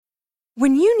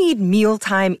When you need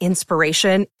mealtime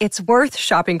inspiration, it's worth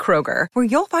shopping Kroger, where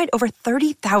you'll find over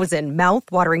 30,000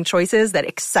 mouth-watering choices that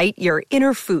excite your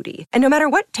inner foodie. And no matter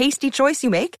what tasty choice you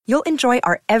make, you'll enjoy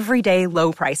our everyday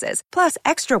low prices, plus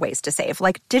extra ways to save,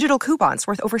 like digital coupons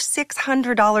worth over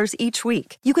 $600 each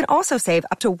week. You can also save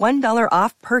up to $1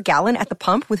 off per gallon at the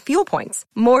pump with fuel points.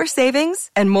 More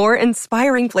savings and more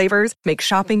inspiring flavors make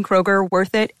shopping Kroger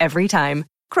worth it every time.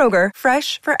 Kroger,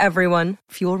 fresh for everyone.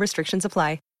 Fuel restrictions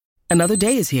apply. Another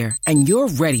day is here, and you're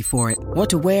ready for it. What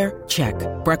to wear? Check.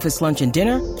 Breakfast, lunch, and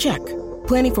dinner? Check.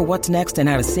 Planning for what's next and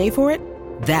how to save for it?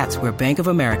 That's where Bank of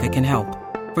America can help.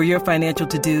 For your financial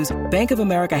to-dos, Bank of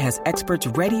America has experts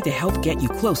ready to help get you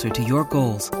closer to your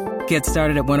goals. Get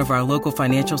started at one of our local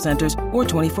financial centers or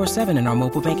 24/7 in our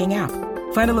mobile banking app.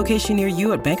 Find a location near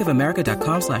you at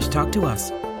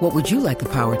bankofamerica.com/talktous. What would you like the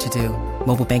power to do?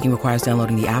 Mobile banking requires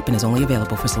downloading the app and is only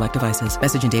available for select devices.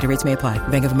 Message and data rates may apply.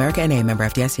 Bank of America N.A., member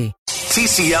FDIC.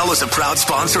 TCL is a proud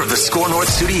sponsor of the Score North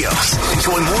Studios.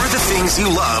 Enjoy more of the things you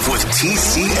love with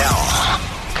TCL.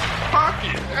 Hockey,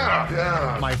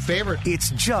 yeah. My favorite. It's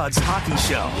Judd's Hockey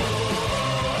Show.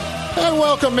 And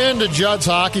welcome into Judd's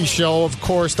Hockey Show. Of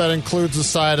course, that includes the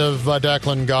side of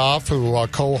Declan Goff, who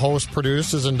co-hosts,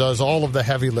 produces, and does all of the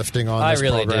heavy lifting on this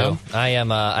program. I really do. I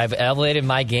am. I've elevated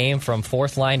my game from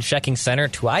fourth line checking center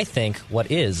to, I think,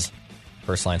 what is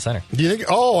first line center. Do you think?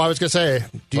 Oh, I was going to say.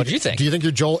 What do you think? Do you think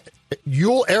you're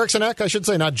Yule Eriksson-ek? I should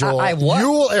say, not Joel.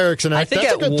 Yule Eriksson-ek. I think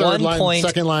that's at a good third one line, point,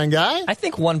 second line guy. I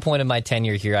think one point in my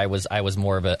tenure here, I was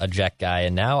more of a Jack guy,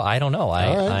 and now I don't know.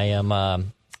 I am.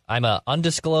 I'm an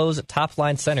undisclosed top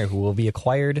line center who will be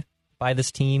acquired by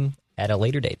this team at a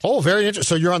later date. Oh, very interesting.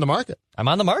 So you're on the market. I'm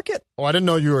on the market. Oh, I didn't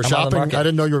know you were shopping. I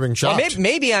didn't know you were being shopped. Well,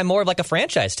 maybe I'm more of like a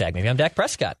franchise tag. Maybe I'm Dak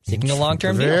Prescott seeking a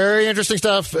long-term deal. Very interesting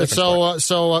stuff.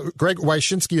 So Greg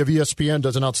Wyshynski of ESPN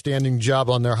does an outstanding job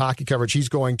on their hockey coverage. He's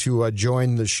going to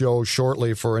join the show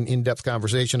shortly for an in-depth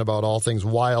conversation about all things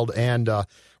Wild and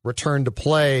return to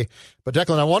play. But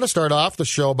Declan, I want to start off the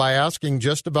show by asking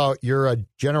just about your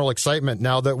general excitement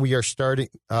now that we are starting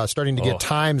to get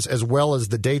times as well as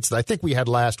the dates that I think we had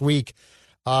last week.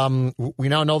 We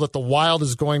now know that the Wild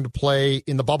is going to play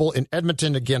in the bubble in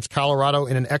Edmonton against Colorado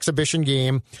in an exhibition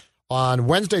game on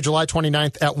Wednesday, July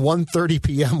 29th at 1:30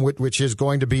 p.m., which is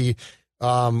going to be,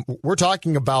 we're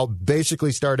talking about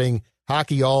basically starting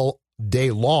hockey all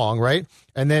day long, right?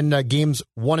 And then games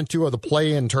 1 and 2 of the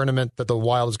play-in tournament that the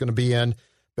Wild is going to be in,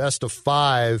 best of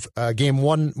 5. Game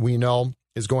 1, we know,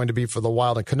 is going to be for the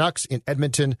Wild and Canucks in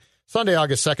Edmonton, Sunday,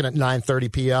 August 2nd at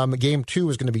 9:30 p.m. Game 2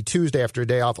 is going to be Tuesday after a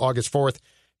day off, August 4th,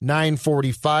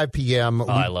 9:45 p.m.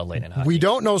 I love late night hockey. We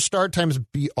don't know start times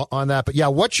on that, but yeah,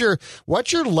 what's your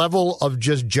level of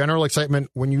just general excitement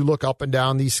when you look up and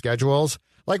down these schedules?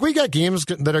 Like, we got games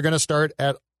that are going to start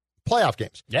at playoff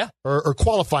games, or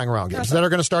qualifying round games that are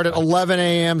going to start at 11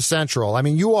 a.m. Central. I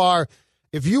mean,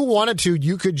 if you wanted to,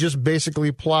 you could just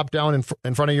basically plop down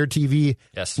in front of your TV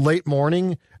late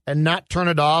morning and not turn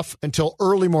it off until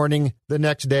early morning the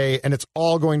next day, and it's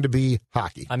all going to be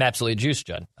hockey. I'm absolutely juiced,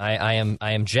 Judd. I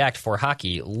am jacked for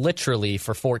hockey, literally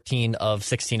for 14 of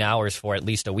 16 hours for at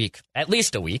least a week. This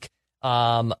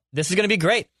is going to be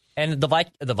great. And the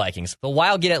Vikings, the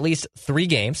Wild get at least 3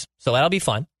 games, so that'll be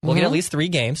fun. We'll get at least 3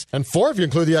 games. And 4 if you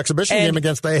include the exhibition game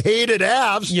against the hated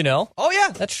Avs. You know? Oh,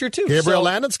 yeah, that's true, too. Gabriel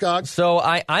Landeskog. So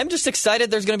I'm just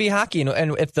excited there's going to be hockey.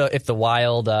 And if the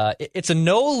Wild, it's a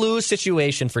no-lose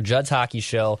situation for Judd's Hockey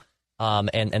Show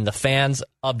and the fans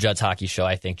of Judd's Hockey Show,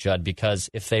 I think, Judd, because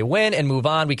if they win and move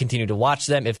on, we continue to watch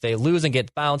them. If they lose and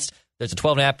get bounced, there's a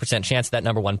 12.5% chance of that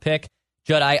number 1 pick.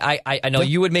 Judd, I know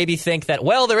you would maybe think that,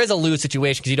 well, there is a lose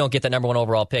situation because you don't get that number 1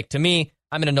 overall pick. To me,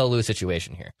 I'm in a no-lose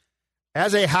situation here.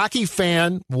 As a hockey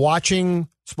fan watching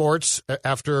sports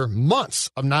after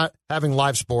months of not having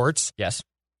live sports,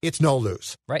 it's no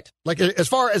lose. Right. Like, as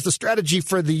far as the strategy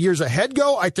for the years ahead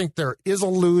go, I think there is a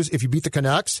lose if you beat the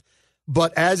Canucks.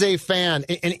 But as a fan,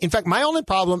 and in fact, my only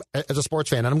problem as a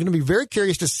sports fan, and I'm going to be very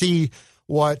curious to see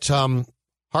what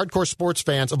hardcore sports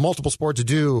fans of multiple sports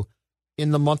do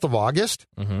in the month of August,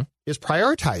 is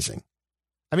prioritizing.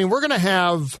 I mean, we're going to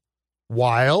have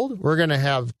Wild, we're going to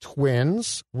have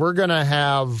Twins, we're going to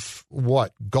have,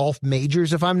 golf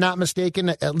majors, if I'm not mistaken,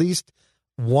 at least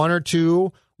 1 or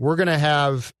 2. We're going to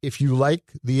have, if you like,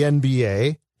 the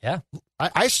NBA. Yeah.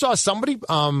 I saw somebody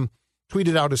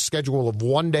tweeted out a schedule of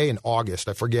one day in August.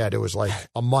 I forget. It was like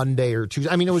a Monday or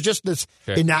Tuesday. I mean, it was just this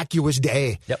innocuous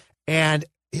day. Yep. And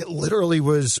it literally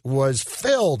was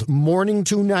filled morning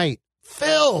to night.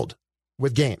 Filled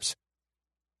with games.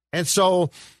 And so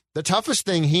the toughest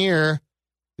thing here,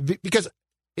 because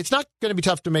it's not going to be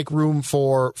tough to make room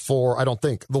for I don't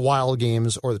think, the Wild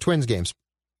games or the Twins games.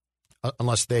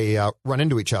 unless they run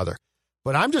into each other.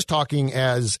 But I'm just talking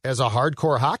as a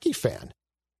hardcore hockey fan.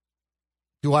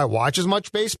 Do I watch as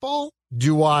much baseball?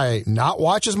 Do I not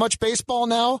watch as much baseball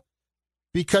now?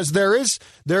 Because there is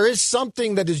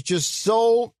something that is just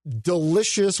so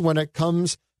delicious when it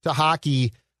comes to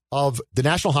hockey of the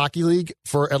National Hockey League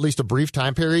for at least a brief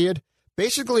time period,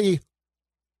 basically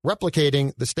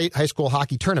replicating the state high school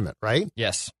hockey tournament, right?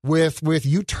 Yes. With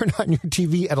you turn on your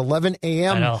TV at 11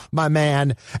 a.m., my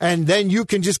man, and then you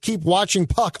can just keep watching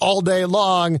puck all day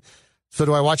long. So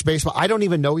do I watch baseball? I don't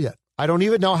even know yet. I don't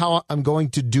even know how I'm going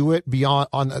to do it beyond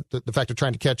on the fact of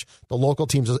trying to catch the local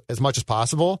teams as much as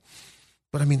possible.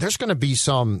 But, I mean, there's going to be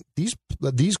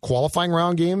these qualifying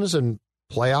round games and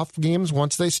playoff games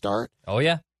once they start. Oh,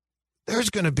 yeah. There's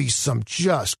going to be some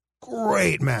just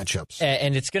great matchups.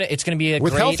 And it's going to be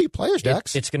with healthy players,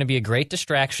 Dex. It's going to be a great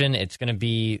distraction. It's going to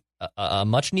be a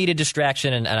much-needed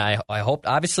distraction. And I hope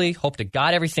to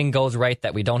God everything goes right,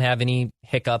 that we don't have any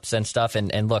hiccups and stuff.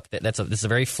 And look, this is a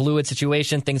very fluid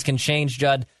situation. Things can change,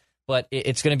 Judd. But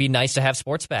it's going to be nice to have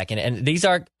sports back, and these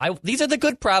are the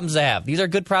good problems to have. These are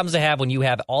good problems to have when you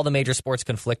have all the major sports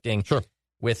conflicting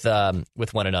with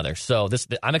one another. So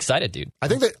I'm excited, dude. I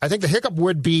think the hiccup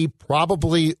would be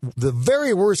probably the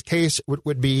very worst case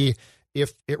would be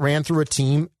if it ran through a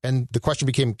team, and the question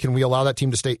became, can we allow that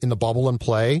team to stay in the bubble and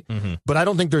play? Mm-hmm. But I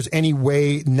don't think there's any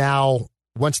way now.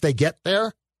 Once they get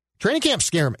there, training camps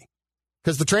scare me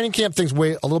because the training camp thing's a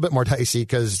little bit more dicey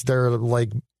because they're like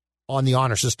on the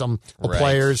honor system of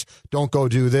players. Don't go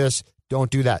do this, don't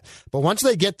do that. But once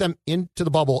they get them into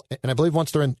the bubble, and I believe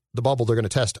once they're in the bubble, they're going to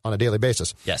test on a daily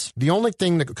basis. Yes. The only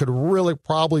thing that could really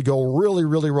probably go really,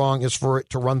 really wrong is for it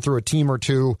to run through a team or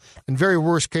two. In very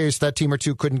worst case, that team or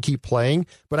two couldn't keep playing.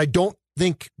 But I don't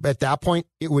think at that point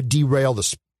it would derail the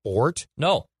sport.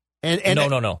 No.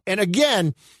 No. And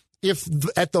again, if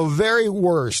at the very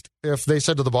worst, if they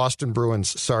said to the Boston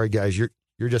Bruins, sorry guys, you're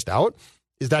just out,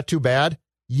 is that too bad?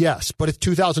 Yes, but it's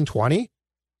 2020,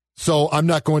 so I'm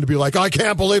not going to be like, I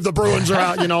can't believe the Bruins are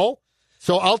out,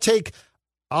 So I'll take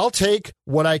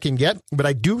what I can get, but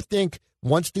I do think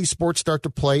once these sports start to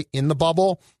play in the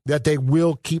bubble, that they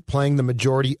will keep playing the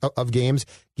majority of games.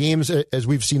 Games, as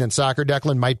we've seen in soccer,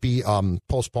 Declan, might be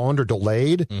postponed or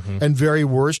delayed, and very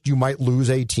worst, you might lose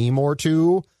a team or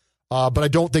two. But I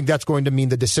don't think that's going to mean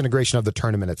the disintegration of the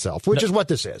tournament itself, which is what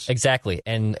this is. Exactly.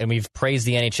 And we've praised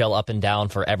the NHL up and down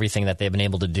for everything that they've been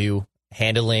able to do,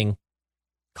 handling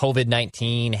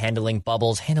COVID-19, handling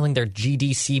bubbles, handling their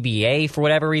GDCBA for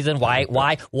whatever reason.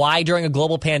 Why during a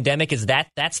global pandemic is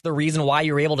that's the reason why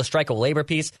you're able to strike a labor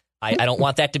peace? I don't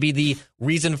want that to be the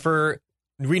reason for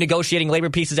renegotiating labor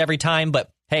pieces every time, but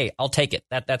hey, I'll take it.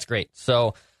 That's great.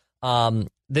 So,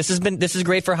 This is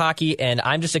great for hockey, and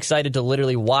I'm just excited to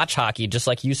literally watch hockey, just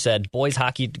like you said, boys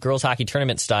hockey, girls hockey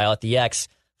tournament style at the X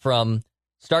from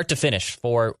start to finish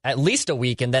for at least a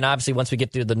week, and then obviously once we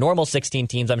get to the normal 16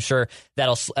 teams, I'm sure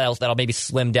that'll maybe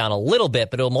slim down a little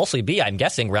bit, but it'll mostly be, I'm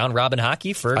guessing, round robin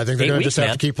hockey for 8 weeks. I think they're going to just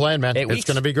have to keep playing, man. It's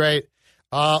going to be great.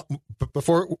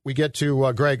 Before we get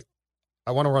to Greg,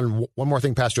 I want to run one more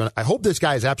thing past you. I hope this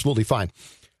guy is absolutely fine.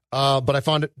 But I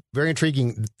found it very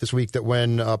intriguing this week that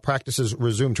when practices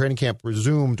resumed, training camp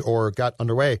resumed or got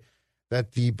underway,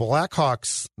 that the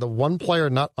Blackhawks, the one player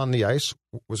not on the ice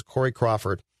was Corey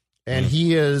Crawford. And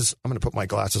he is, I'm going to put my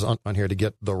glasses on here to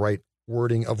get the right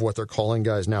wording of what they're calling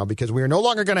guys now, because we are no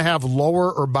longer going to have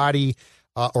lower or body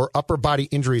or upper body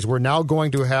injuries. We're now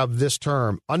going to have this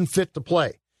term, unfit to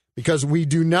play, because we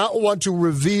do not want to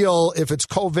reveal if it's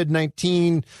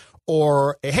COVID-19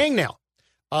 or a hangnail.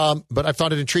 But I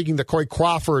found it intriguing that Corey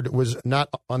Crawford was not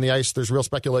on the ice. There's real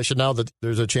speculation now that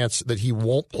there's a chance that he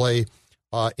won't play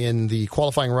in the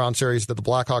qualifying round series that the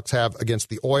Blackhawks have against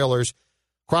the Oilers.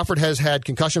 Crawford has had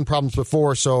concussion problems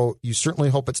before, so you certainly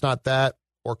hope it's not that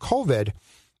or COVID.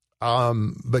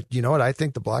 But you know what I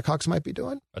think the Blackhawks might be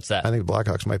doing? What's that? I think the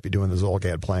Blackhawks might be doing the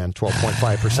Zolgad plan,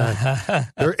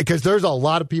 12.5%. Because there's a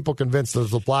lot of people convinced that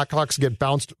if the Blackhawks get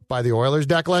bounced by the Oilers,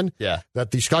 Declan,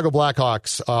 that the Chicago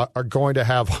Blackhawks are going to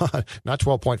have not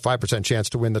 12.5% chance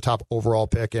to win the top overall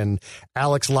pick and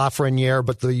Alex Lafreniere,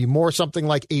 but the more something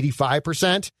like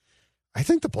 85%. I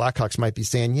think the Blackhawks might be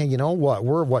saying, yeah, you know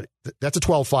what? That's a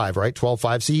 12-5, right?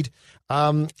 12-5 seed.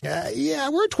 Yeah,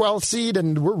 we're a 12th seed,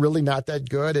 and we're really not that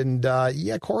good. And,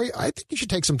 Corey, I think you should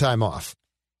take some time off.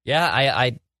 Yeah,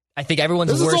 I think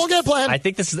everyone's worst. This is all good plan. I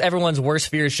think this is everyone's worst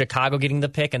fear is Chicago getting the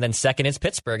pick, and then second is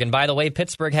Pittsburgh. And by the way,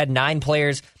 Pittsburgh had 9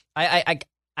 players. I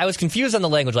was confused on the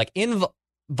language, like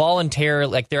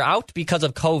voluntarily, like they're out because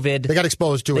of COVID. They got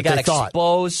exposed to it. They got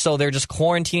exposed, so they're just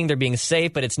quarantining. They're being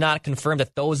safe, but it's not confirmed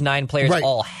that those 9 players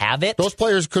all have it. Those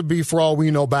players could be, for all we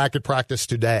know, back at practice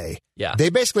today. Yeah. They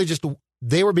basically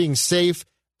they were being safe,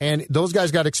 and those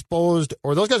guys got exposed,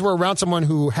 or those guys were around someone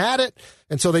who had it,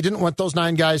 and so they didn't want those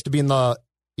 9 guys to be in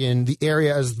the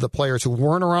area as the players who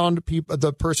weren't around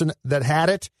the person that had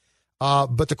it.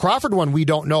 But the Crawford one, we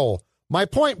don't know. My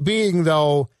point being,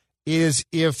 though, is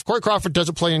if Corey Crawford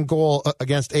doesn't play in goal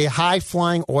against a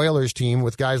high-flying Oilers team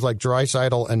with guys like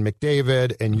Draisaitl and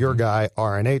McDavid and your guy,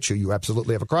 RNH, who you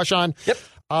absolutely have a crush on,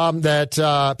 that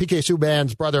PK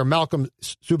Subban's brother, Malcolm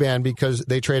Subban, because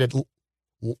they traded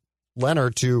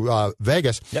Leonard to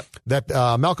Vegas, that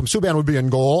Malcolm Subban would be in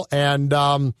goal. And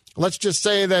let's just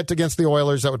say that against the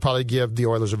Oilers, that would probably give the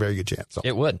Oilers a very good chance. So.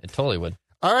 It would. It totally would.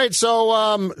 All right,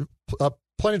 so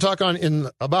plenty to talk on in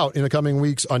the coming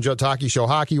weeks on Judd's Hockey Show,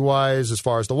 hockey-wise, as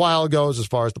far as the Wild goes, as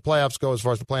far as the playoffs go, as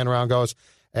far as the playing around goes.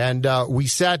 And we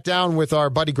sat down with our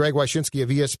buddy Greg Wyshynski of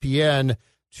ESPN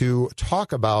to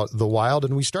talk about the Wild,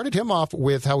 and we started him off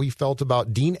with how he felt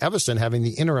about Dean Evason having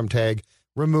the interim tag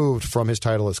removed from his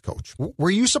title as coach. Were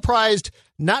you surprised,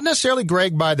 not necessarily,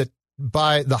 Greg, by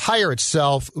the hire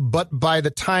itself, but by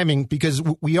the timing, because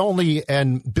we only,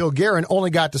 and Bill Guerin only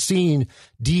got to see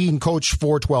Dean coach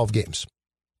for 12 games?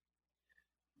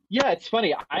 Yeah, it's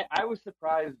funny. I was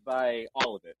surprised by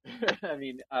all of it. I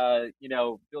mean,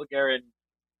 Bill Guerin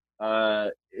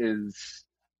is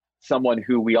someone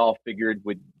who we all figured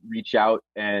would reach out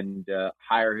and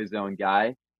hire his own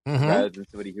guy rather than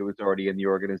somebody who was already in the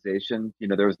organization. You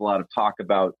know, there was a lot of talk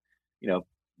about,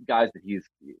 guys that he's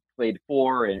played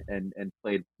for and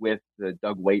played with.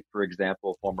 Doug Waite, for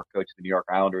example, former coach of the New York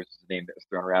Islanders, is a name that was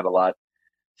thrown around a lot.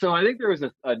 So I think there was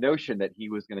a notion that he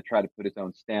was going to try to put his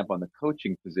own stamp on the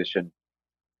coaching position.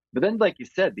 But then, like you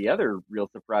said, the other real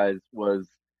surprise was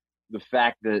the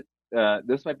fact that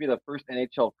this might be the first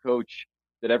NHL coach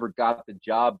that ever got the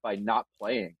job by not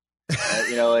playing.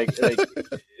 Like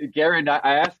Guerin,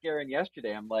 I asked Guerin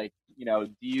yesterday, I'm like,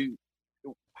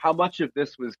 how much of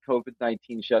this was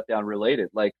COVID-19 shutdown related?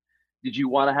 Like, did you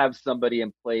want to have somebody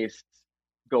in place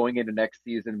going into next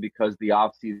season because the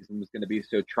off season was going to be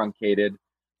so truncated,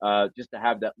 just to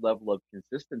have that level of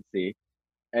consistency?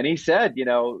 And he said,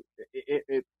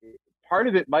 part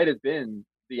of it might have been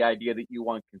the idea that you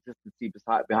want consistency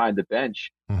behind the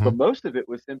bench, but most of it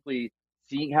was simply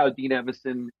seeing how Dean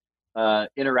Evason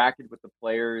interacted with the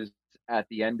players at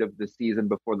the end of the season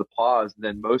before the pause. And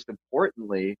then most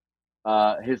importantly,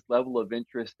 his level of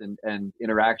interest and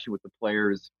interaction with the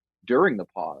players during the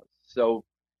pause. So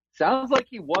sounds like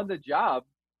he won the job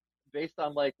based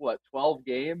on 12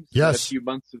 games and a few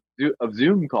months of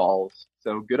Zoom calls.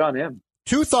 So good on him.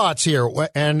 2 thoughts here,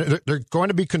 and they're going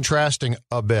to be contrasting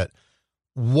a bit.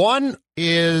 One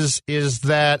is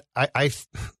that I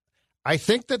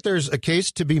think that there's a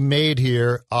case to be made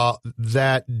here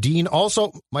that Dean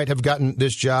also might have gotten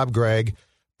this job, Greg,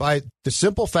 by the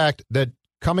simple fact that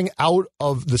coming out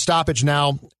of the stoppage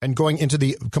now and going into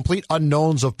the complete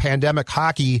unknowns of pandemic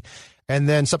hockey, and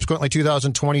then subsequently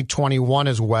 2020-21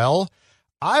 as well,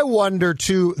 I wonder,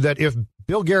 too, that if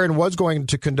Bill Guerin was going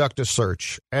to conduct a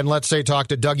search and, let's say, talk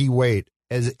to Dougie Waite,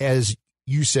 as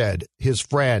you said, his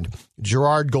friend,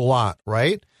 Gerard Gallant,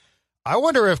 right? I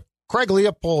wonder if Craig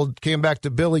Leopold came back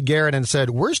to Billy Guerin and said,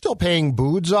 we're still paying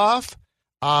Boods off.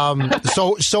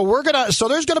 So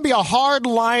there's going to be a hard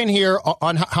line here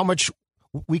on how much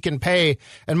we can pay.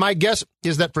 And my guess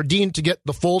is that for Dean to get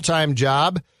the full-time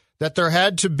job, that there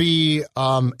had to be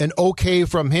an okay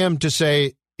from him to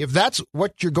say, if that's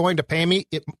what you're going to pay me,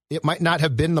 it might not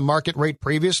have been the market rate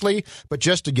previously, but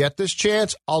just to get this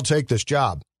chance, I'll take this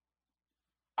job.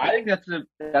 I think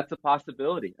that's a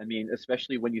possibility. I mean,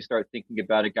 especially when you start thinking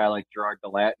about a guy like Gerard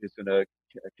Gallant, who's going to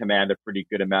command a pretty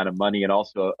good amount of money and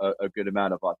also a good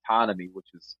amount of autonomy, which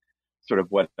is sort of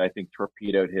what I think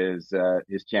torpedoed his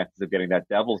chances of getting that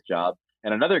Devils job.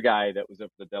 And another guy that was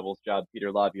up for the Devils job,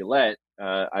 Peter Laviolette,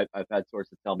 I've had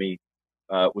sources tell me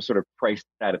was sort of priced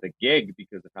out of the gig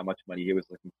because of how much money he was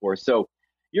looking for. So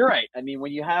you're right. I mean,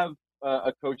 when you have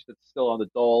a coach that's still on the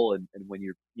dole and when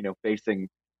you're facing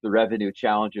the revenue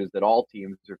challenges that all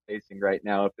teams are facing right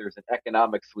now, if there's an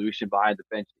economic solution behind the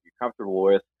bench that you're comfortable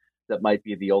with, that might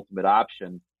be the ultimate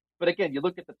option. But again, you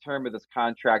look at the term of this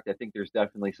contract, I think there's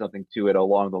definitely something to it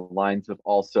along the lines of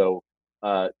also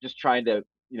just trying to,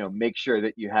 make sure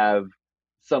that you have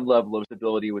some level of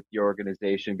stability with the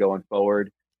organization going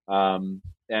forward. And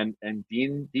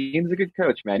Dean's a good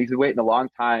coach, man. He's been waiting a long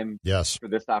time for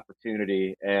this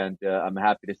opportunity, and I'm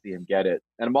happy to see him get it.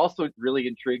 And I'm also really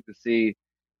intrigued to see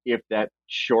if that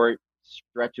short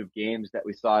stretch of games that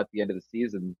we saw at the end of the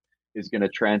season is going to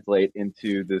translate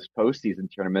into this postseason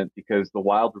tournament, because the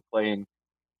Wild were playing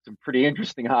some pretty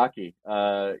interesting hockey.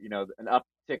 An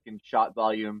uptick in shot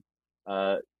volume.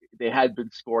 They had been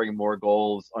scoring more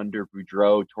goals under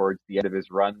Boudreau towards the end of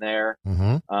his run there.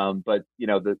 But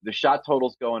the shot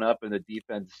totals going up and the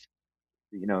defense,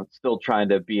 still trying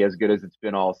to be as good as it's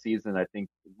been all season, I think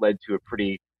led to a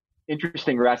pretty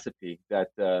interesting recipe that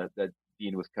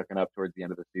Dean was cooking up towards the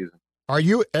end of the season. Are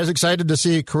you as excited to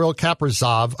see Kirill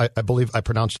Kaprizov? I believe I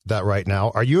pronounced that right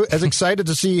now. Are you as excited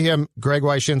to see him, Greg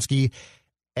Wyshynski,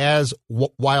 as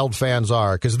Wild fans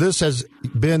are? Because this has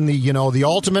been the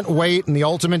ultimate wait and the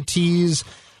ultimate tease.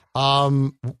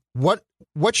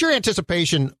 What's your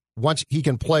anticipation once he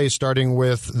can play, starting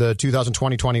with the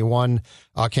 2020-21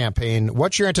 campaign?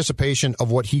 What's your anticipation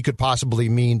of what he could possibly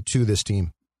mean to this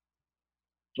team?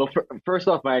 Well, first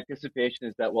off, my anticipation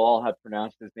is that we'll all have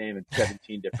pronounced his name in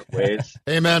 17 different ways.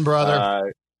 Amen,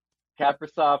 brother.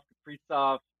 Kaprizov,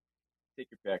 Kaprizov, take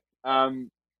your pick.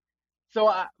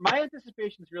 So my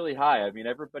anticipation is really high. I mean,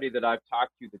 everybody that I've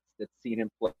talked to that's seen him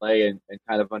play and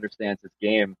kind of understands his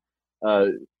game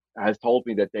has told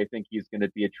me that they think he's going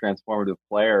to be a transformative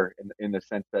player in the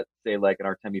sense that, say, like an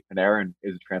Artemi Panarin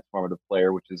is a transformative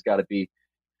player, which has got to be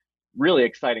really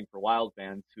exciting for Wild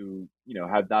fans who,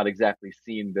 have not exactly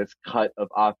seen this cut of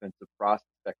offensive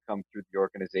prospect come through the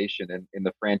organization in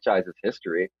the franchise's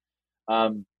history.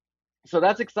 So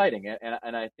that's exciting.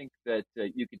 And I think that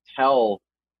you could tell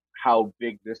how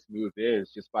big this move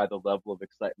is just by the level of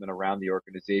excitement around the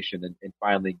organization and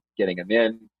finally getting him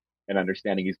in and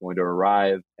understanding he's going to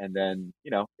arrive. And then,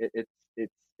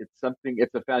 it's something,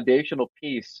 it's a foundational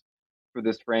piece for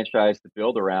this franchise to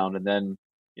build around. And then,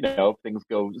 if things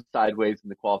go sideways in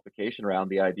the qualification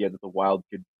round, the idea that the Wild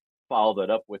could follow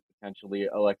that up with potentially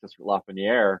Alexis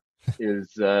Lafreniere is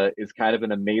kind of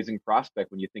an amazing prospect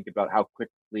when you think about how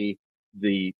quickly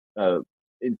the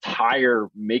entire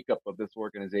makeup of this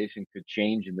organization could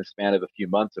change in the span of a few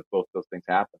months if both those things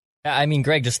happen. I mean,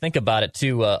 Greg, just think about it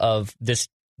too. Of this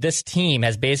team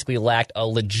has basically lacked a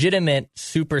legitimate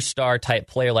superstar type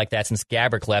player like that since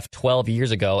Gaborik left 12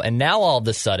 years ago, and now all of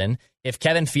a sudden, if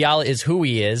Kevin Fiala is who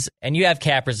he is, and you have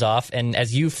Kaprizov, and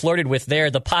as you flirted with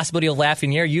there, the possibility of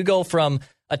Lafreniere, you go from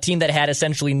a team that had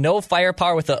essentially no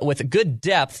firepower with a good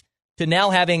depth to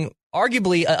now having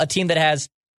arguably a team that has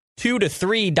 2 to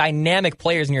 3 dynamic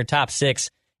players in your top 6.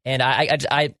 And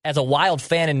I as a Wild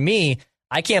fan in me,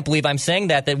 I can't believe I'm saying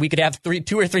that we could have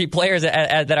 2 or 3 players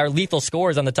that are lethal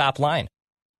scorers on the top line.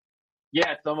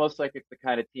 Yeah, it's almost like it's the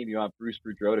kind of team you want Bruce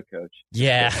Boudreau to coach.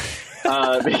 Yeah.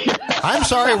 I'm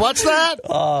sorry, what's that?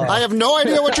 I have no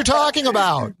idea what you're talking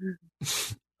about.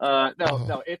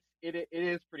 No, it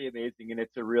is pretty amazing, and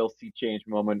it's a real sea change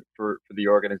moment for the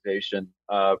organization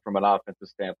from an offensive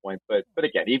standpoint. But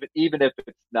again, even if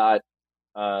it's not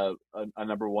a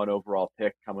number 1 overall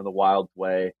pick coming the Wild's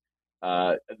way,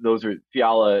 those are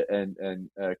Fiala and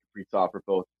Kaprizov are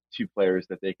both 2 players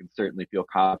that they can certainly feel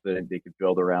confident they could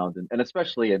build around, and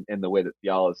especially in the way that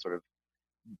Fiala has sort of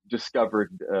discovered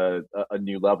a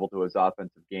new level to his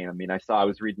offensive game. I mean, I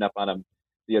was reading up on him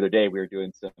the other day. We were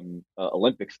doing some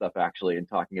Olympic stuff actually, and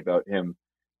talking about him,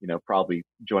 probably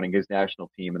joining his national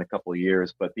team in a couple of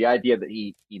years. But the idea that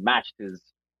he matched his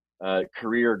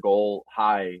career goal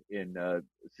high in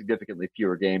significantly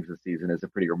fewer games this season is a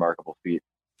pretty remarkable feat.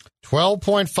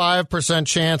 12.5%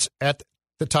 chance at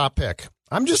the top pick.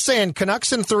 I'm just saying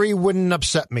Canucks in 3 wouldn't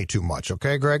upset me too much.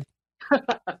 Okay, Greg?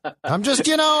 I'm just,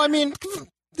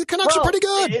 the Canucks are pretty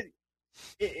good.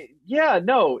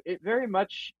 It very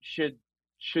much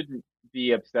shouldn't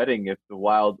be upsetting if the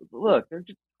Wild, look,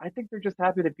 I think they're just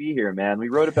happy to be here, man. We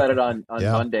wrote about it on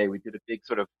Monday. We did a big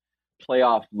sort of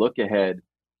playoff look ahead.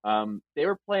 They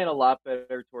were playing a lot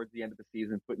better towards the end of the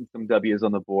season, putting some W's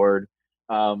on the board.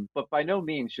 But by no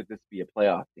means should this be a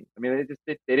playoff team. I mean,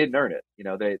 they didn't earn it.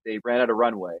 They ran out of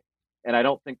runway. And I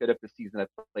don't think that if the season had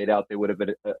played out, they would have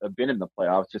been in the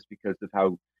playoffs just because of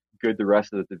how good the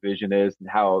rest of the division is and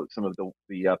how some of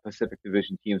the Pacific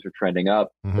Division teams are trending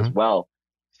up as well.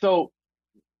 So,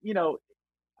 you don't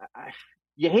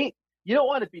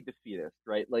want to be defeatist,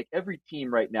 right? Like every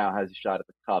team right now has a shot at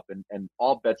the cup, and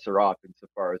all bets are off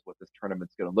insofar as what this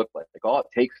tournament's going to look like. Like all it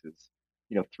takes is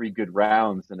 3 good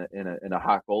rounds and a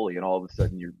hot goalie, and all of a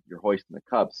sudden you're hoisting the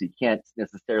cup. So you can't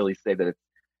necessarily say that it's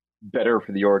better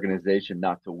for the organization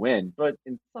not to win, but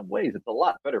in some ways it's a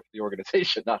lot better for the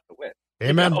organization not to win.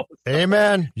 Amen.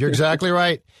 Amen. You're exactly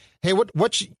right. Hey,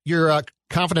 what's your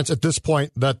confidence at this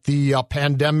point that the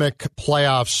pandemic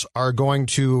playoffs are going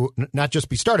to not just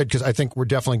be started, because I think we're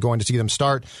definitely going to see them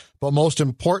start, but most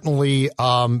importantly,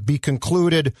 be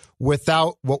concluded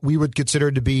without what we would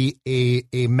consider to be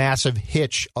a massive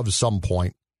hitch of some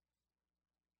point?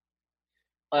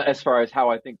 As far as how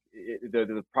I think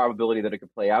the probability that it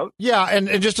could play out? Yeah,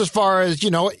 and just as far as,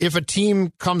 if a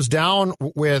team comes down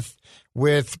with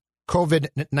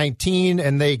COVID-19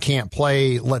 and they can't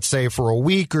play, let's say, for a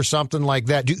week or something like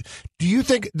that, do you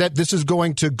think that this is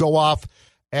going to go off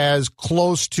as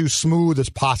close to smooth as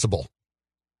possible?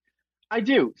 I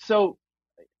do. So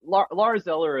Lars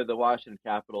Eller of the Washington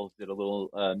Capitals did a little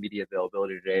media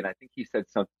availability today, and I think he said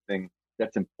something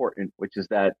that's important, which is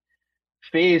that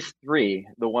phase 3,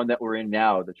 the one that we're in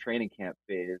now, the training camp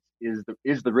phase, is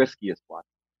the riskiest one,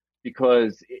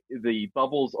 because the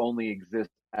bubbles only exist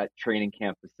at training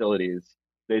camp facilities.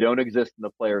 They don't exist in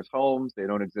the players' homes. They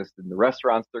don't exist in the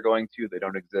restaurants they're going to. They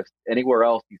don't exist anywhere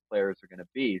else these players are going to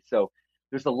be. So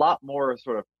there's a lot more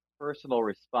sort of personal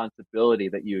responsibility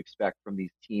that you expect from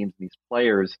these teams and these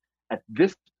players at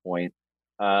this point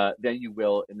than you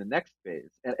will in the next phase.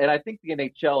 And I think the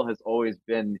NHL has always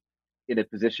been in a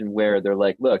position where they're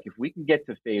like, look, if we can get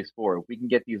to phase 4, if we can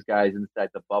get these guys inside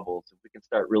the bubbles, if we can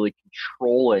start really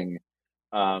controlling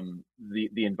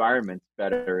the environments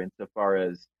better insofar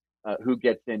as who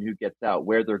gets in, who gets out,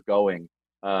 where they're going,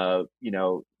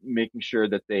 making sure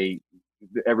that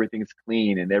everything's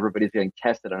clean and everybody's getting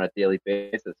tested on a daily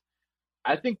basis.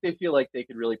 I think they feel like they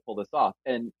could really pull this off.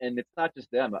 And it's not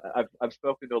just them. I've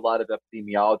spoken to a lot of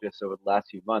epidemiologists over the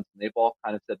last few months, and they've all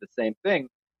kind of said the same thing,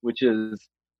 which is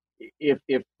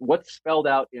if what's spelled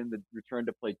out in the return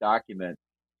to play document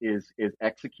is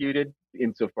executed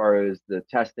insofar as the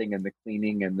testing and the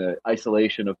cleaning and the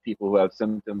isolation of people who have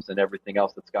symptoms and everything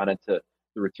else that's gone into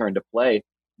the return to play,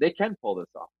 they can pull this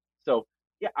off. So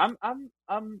yeah, I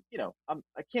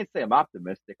can't say I'm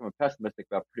optimistic. I'm pessimistic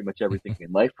about pretty much everything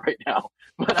in life right now,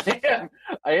 but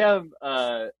I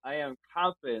am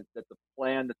confident that the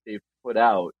plan that they've put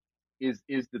out is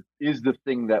the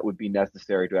thing that would be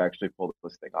necessary to actually pull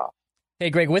this thing off. Hey,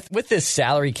 Greg, with this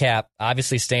salary cap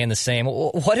obviously staying the same,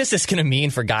 what is this going to mean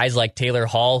for guys like Taylor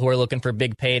Hall who are looking for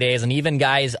big paydays, and even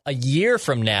guys a year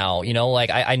from now?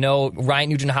 I know Ryan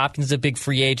Nugent-Hopkins is a big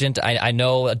free agent. I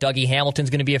know Dougie Hamilton's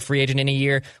going to be a free agent in a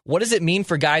year. What does it mean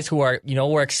for guys who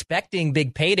were expecting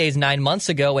big paydays 9 months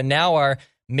ago and now are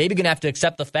maybe going to have to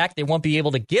accept the fact they won't be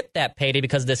able to get that payday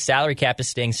because this salary cap is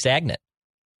staying stagnant?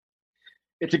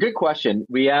 It's a good question.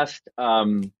 We asked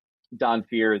Don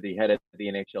Fear, the head of the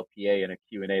NHLPA, in a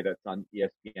Q&A that's on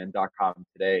ESPN.com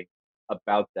today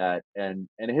about that. And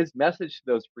his message to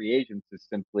those free agents is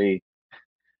simply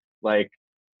like,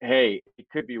 hey, it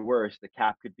could be worse. The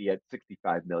cap could be at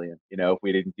 $65 million, if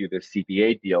we didn't do this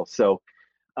CBA deal. So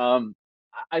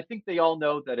I think they all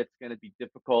know that it's going to be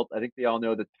difficult. I think they all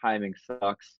know the timing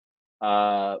sucks.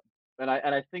 And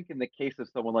I think in the case of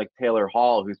someone like Taylor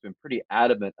Hall, who's been pretty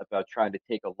adamant about trying to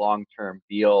take a long-term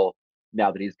deal now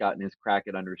that he's gotten his crack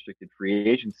at unrestricted free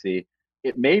agency,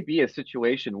 it may be a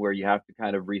situation where you have to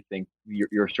kind of rethink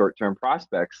your short-term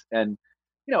prospects. And,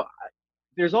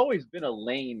 there's always been a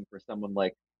lane for someone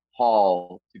like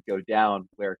Hall to go down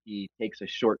where he takes a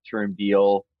short-term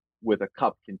deal with a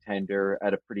cup contender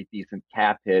at a pretty decent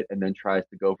cap hit and then tries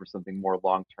to go for something more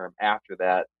long-term after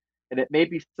that. And it may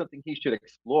be something he should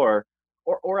explore,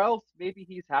 or else maybe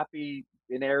he's happy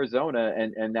in Arizona,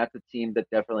 and that's a team that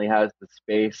definitely has the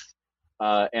space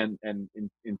and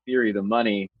in theory the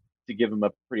money to give him a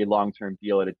pretty long-term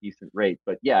deal at a decent rate.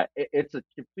 But yeah, it's a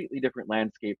completely different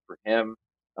landscape for him.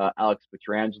 Alex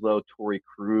Pietrangelo, Torrey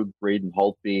Krug, Braden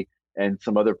Holtby, and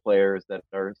some other players that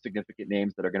are significant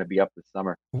names that are going to be up this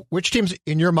summer. Which teams,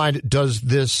 in your mind, does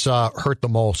this hurt the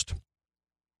most?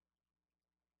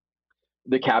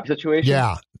 The cap situation?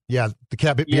 Yeah, the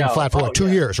cap being flat for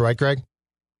 2 years, right, Greg?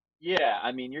 Yeah,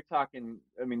 you're talking.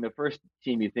 The first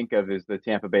team you think of is the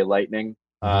Tampa Bay Lightning,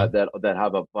 that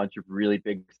have a bunch of really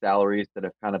big salaries that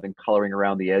have kind of been coloring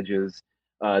around the edges,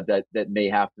 that may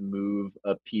have to move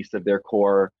a piece of their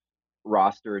core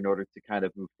roster in order to kind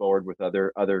of move forward with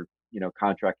other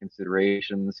contract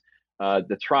considerations.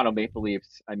 The Toronto Maple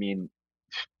Leafs,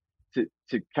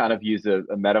 to kind of use a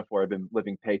metaphor, I've been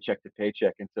living paycheck to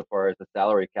paycheck insofar as the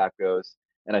salary cap goes,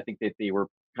 and I think that they were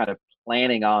kind of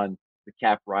planning on the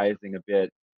cap rising a bit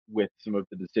with some of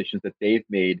the decisions that they've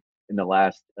made in the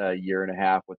last year and a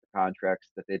half with the contracts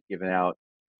that they've given out.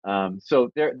 So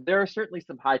there are certainly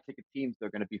some high ticket teams that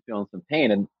are going to be feeling some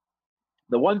pain. And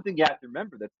the one thing you have to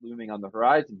remember that's looming on the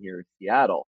horizon here is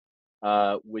Seattle,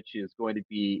 which is going to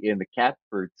be in the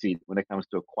catbird seat when it comes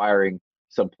to acquiring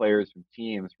some players from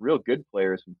teams, real good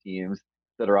players from teams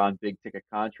that are on big ticket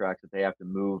contracts that they have to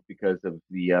move because of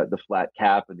the flat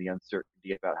cap and the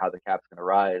uncertainty about how the cap's going to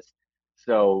rise.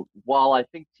 So while I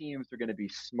think teams are going to be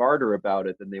smarter about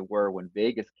it than they were when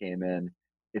Vegas came in,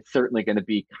 it's certainly going to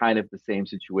be kind of the same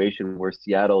situation where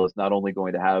Seattle is not only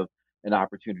going to have an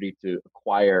opportunity to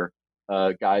acquire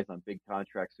guys on big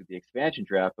contracts through the expansion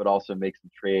draft, but also make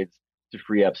some trades to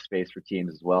free up space for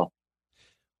teams as well.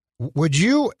 Would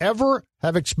you ever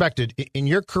have expected in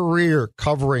your career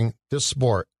covering this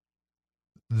sport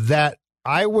that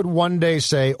I would one day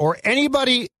say, or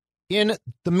anybody in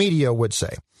the media would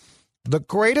say, the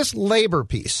greatest labor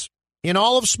peace in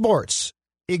all of sports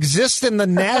exists in the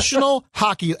National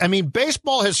Hockey? I mean,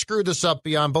 baseball has screwed this up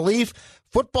beyond belief.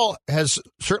 Football has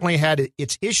certainly had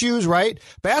its issues, right?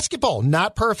 Basketball,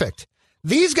 not perfect.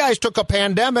 These guys took a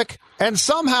pandemic and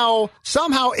somehow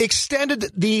extended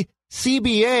the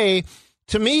CBA.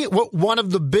 To me, one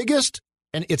of the biggest,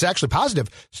 and it's actually positive,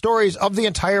 stories of the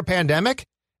entire pandemic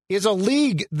is a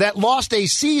league that lost a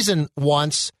season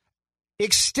once,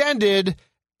 extended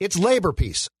its labor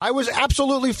peace. I was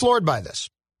absolutely floored by this.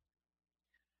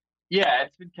 Yeah,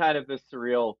 it's been kind of a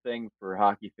surreal thing for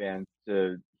hockey fans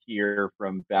to hear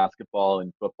from basketball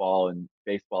and football and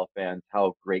baseball fans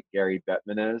how great Gary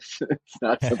Bettman is. It's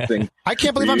not something I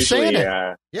can't believe I'm saying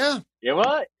it. Yeah.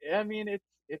 Well, I mean, it's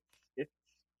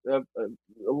a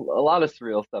lot of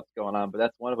surreal stuff's going on, but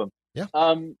that's one of them. Yeah.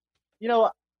 You know,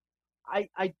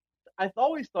 I've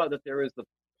always thought that there is the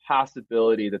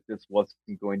possibility that this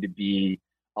wasn't going to be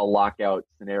a lockout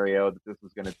scenario, that this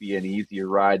was going to be an easier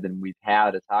ride than we've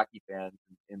had as hockey fans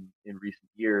in recent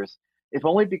years, if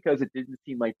only because it didn't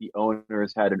seem like the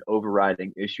owners had an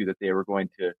overriding issue that they were going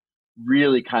to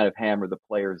really kind of hammer the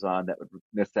players on that would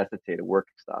necessitate a work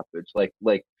stoppage,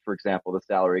 like for example, the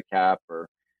salary cap or,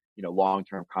 you know,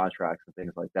 long-term contracts and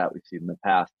things like that we've seen in the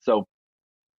past. So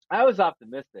I was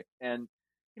optimistic. And,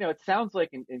 you know, it sounds like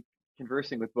in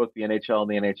conversing with both the NHL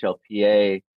and the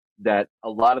NHLPA that a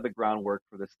lot of the groundwork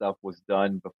for this stuff was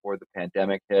done before the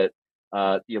pandemic hit.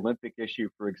 The Olympic issue,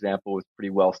 for example, was pretty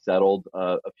well settled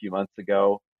a few months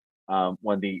ago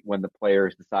when the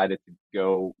players decided to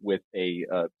go with a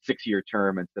 6-year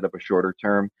term instead of a shorter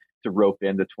term to rope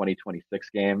in the 2026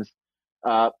 games.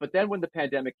 But then when the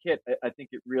pandemic hit, I think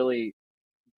it really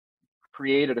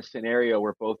created a scenario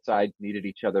where both sides needed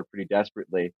each other pretty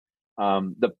desperately.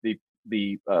 The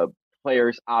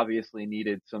players obviously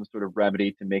needed some sort of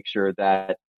remedy to make sure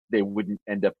that they wouldn't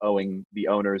end up owing the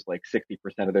owners like 60%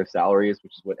 of their salaries,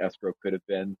 which is what escrow could have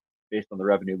been based on the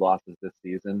revenue losses this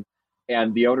season.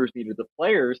 And the owners needed the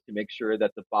players to make sure that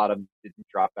the bottom didn't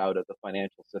drop out of the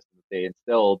financial system that they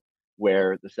instilled,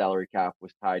 where the salary cap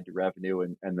was tied to revenue,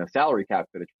 and the salary cap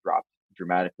could have dropped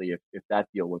dramatically if that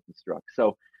deal wasn't struck.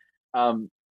 So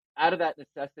out of that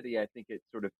necessity, I think it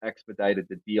sort of expedited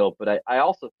the deal. But I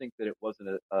also think that it wasn't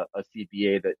a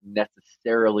CBA that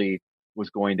necessarily was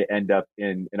going to end up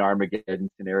in an Armageddon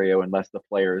scenario unless the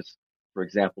players, for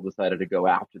example, decided to go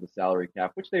after the salary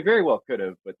cap, which they very well could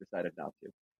have, but decided not to.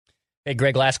 Hey,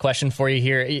 Greg, last question for you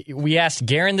here. We asked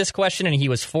Guerin this question, and he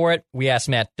was for it. We asked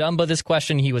Matt Dumba this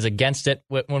question. He was against it.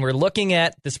 When we're looking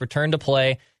at this return to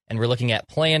play, and we're looking at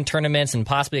play-in tournaments and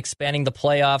possibly expanding the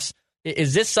playoffs,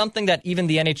 is this something that even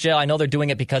the NHL, I know they're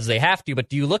doing it because they have to, but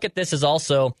do you look at this as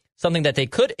also something that they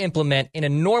could implement in a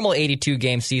normal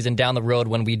 82-game season down the road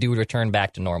when we do return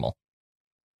back to normal?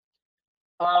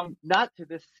 Not to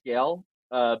this scale,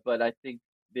 but I think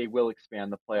they will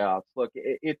expand the playoffs. Look,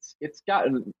 it's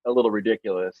gotten a little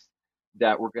ridiculous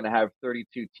that we're going to have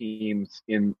 32 teams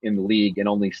in the league and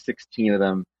only 16 of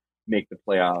them make the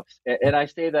playoffs. And I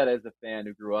say that as a fan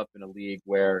who grew up in a league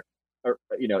where,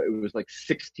 you know, it was like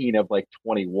 16 of like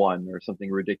 21 or something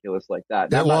ridiculous like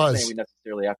that. Now, I'm not saying we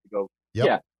necessarily have to go. Yep.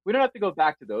 Yeah, we don't have to go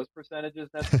back to those percentages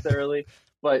necessarily,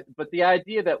 but the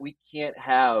idea that we can't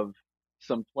have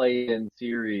some play-in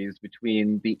series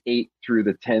between the 8 through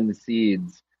the 10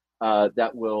 seeds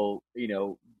that will, you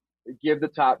know, give the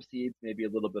top seeds maybe a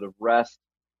little bit of rest,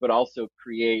 but also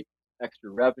create extra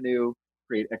revenue,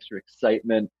 create extra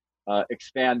excitement,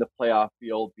 expand the playoff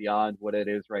field beyond what it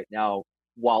is right now,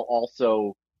 while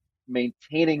also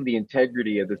maintaining the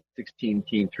integrity of the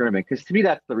 16-team tournament. Because to me,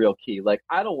 that's the real key. Like,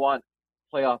 I don't want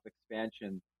playoff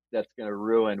expansion that's going to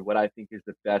ruin what I think is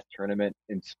the best tournament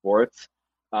in sports.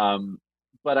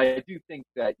 But I do think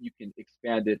that you can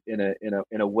expand it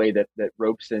in a way that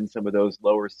ropes in some of those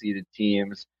lower seeded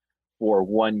teams for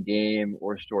one game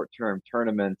or short-term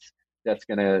tournaments. That's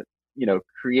going to, you know,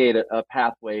 create a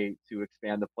pathway to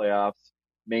expand the playoffs,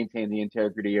 maintain the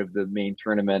integrity of the main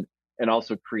tournament, and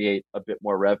also create a bit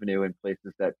more revenue in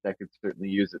places that could certainly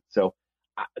use it. So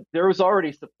there was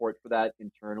already support for that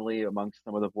internally amongst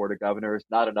some of the board of governors,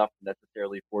 not enough to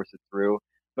necessarily force it through.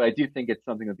 But I do think it's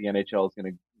something that the NHL is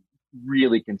going to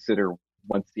really consider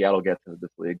once Seattle gets into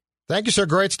this league. Thank you, sir.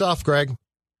 Great stuff, Greg.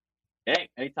 Hey,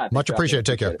 anytime. Much appreciated.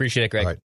 Take care. Appreciate it, Greg. All right.